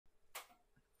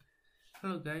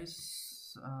Hello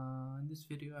guys, in this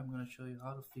video I'm going to show you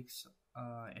how to fix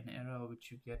an error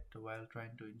which you get while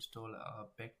trying to install a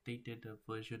backdated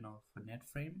version of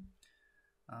netframe.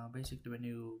 Basically, when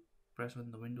you press on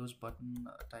the Windows button,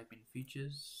 type in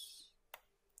features,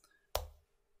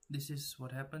 this is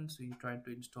what happens. So you try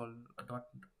to install a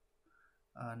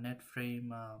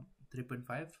netframe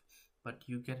 3.5, but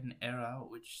you get an error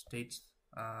which states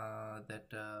that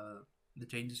the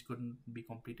changes couldn't be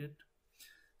completed.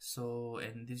 So,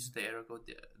 and this is the error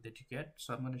code that you get.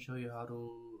 So I'm going to show you how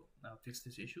to fix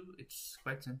this issue. It's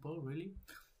quite simple, really.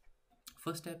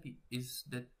 First step is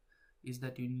that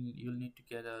you'll need to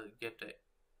get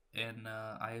an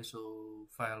ISO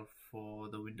file for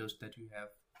the Windows that you have.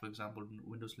 For example,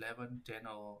 Windows 11, 10,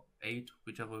 or 8,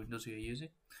 whichever Windows you're using.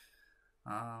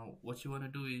 What you want to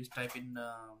do is type in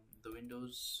the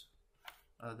Windows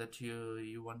that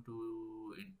you want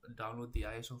to download the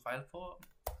ISO file for.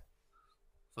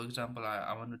 For example,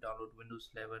 I want to download Windows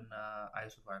 11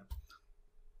 ISO file.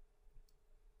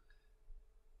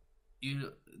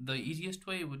 The easiest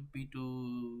way would be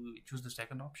to choose the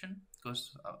second option,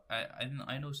 because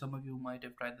I know some of you might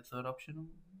have tried the third option,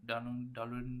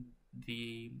 downloading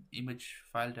the image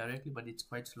file directly, but it's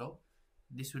quite slow.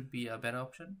 This would be a better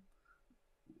option.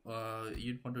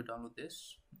 You'd want to download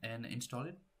this and install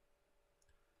it,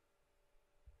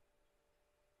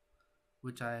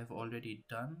 which I have already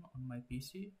done on my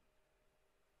PC.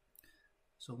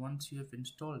 So once you have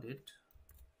installed it,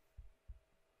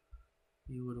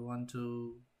 you would want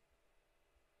to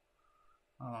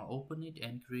open it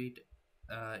and create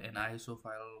an ISO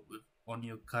file on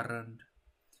your current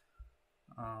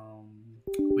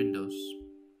Windows.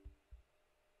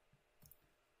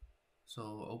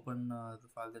 So open the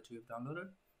file that you have downloaded.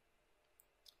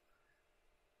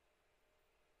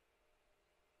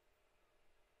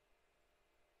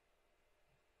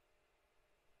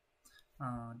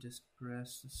 Just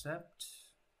press accept.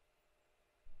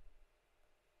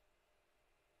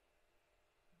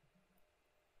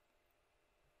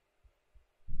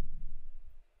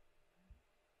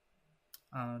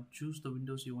 Choose the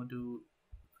Windows you want to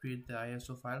create the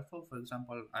ISO file for. For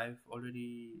example, I've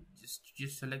already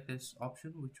just select this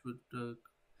option, which would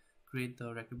create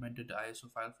the recommended ISO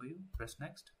file for you. Press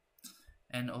next,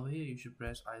 and over here you should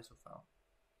press ISO file.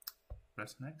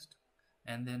 Press next,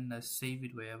 and then save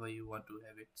it wherever you want to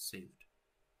have it saved,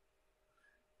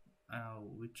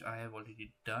 which I have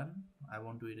already done. I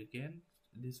won't do it again.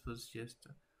 This was just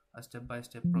a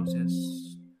step-by-step process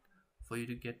for you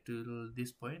to get to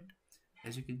this point.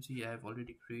 As you can see, I have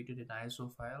already created an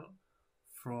ISO file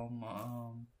from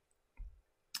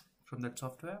that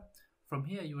software. From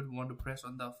here, you would want to press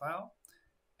on the file,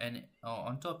 and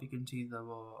on top you can see the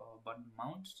button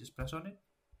mount. Just press on it.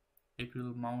 It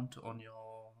will mount on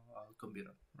your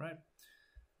computer, right?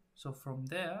 So from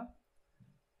there,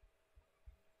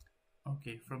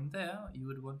 you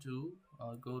would want to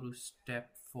go to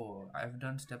step 4. I've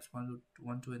done steps 1,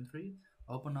 2, and 3.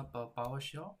 Open up a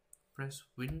PowerShell, press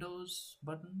Windows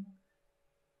button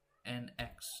and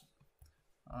X,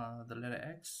 the letter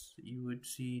X. You would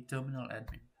see terminal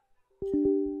admin.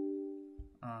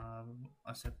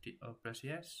 Accept it or press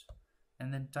yes,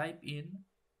 and then type in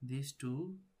these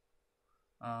two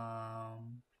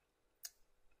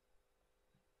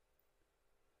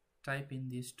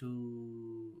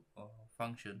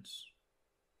functions.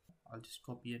 I'll just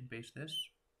copy and paste this.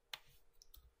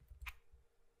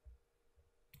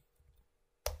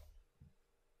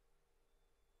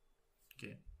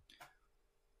 Okay.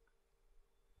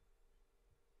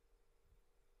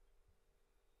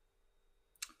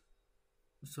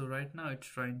 So right now it's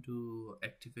trying to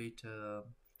activate the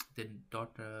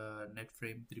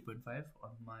netframe 3.5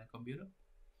 on my computer.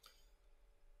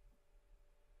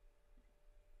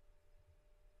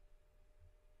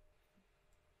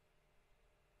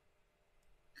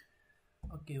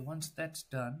 Okay, once that's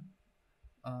done,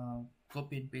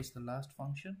 copy and paste the last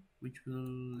function, which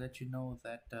will let you know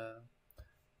that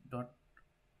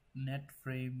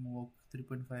 .netframe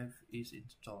 3.5 is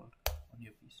installed on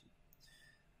your PC.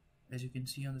 As you can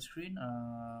see on the screen,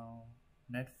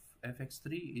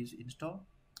 netfx3 is installed.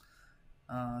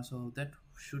 So that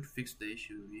should fix the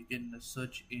issue. You can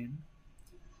search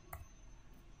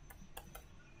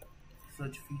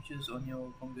features on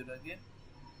your computer again.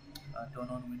 Turn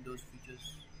on Windows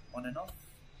features on and off.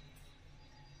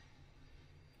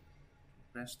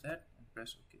 Press that and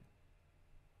press OK.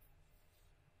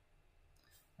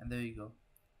 And there you go.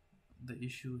 The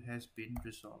issue has been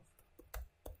resolved.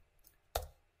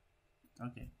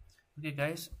 Okay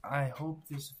guys, I hope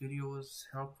this video was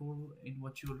helpful in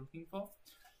what you're looking for.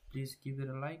 Please give it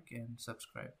a like and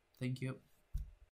subscribe. Thank you.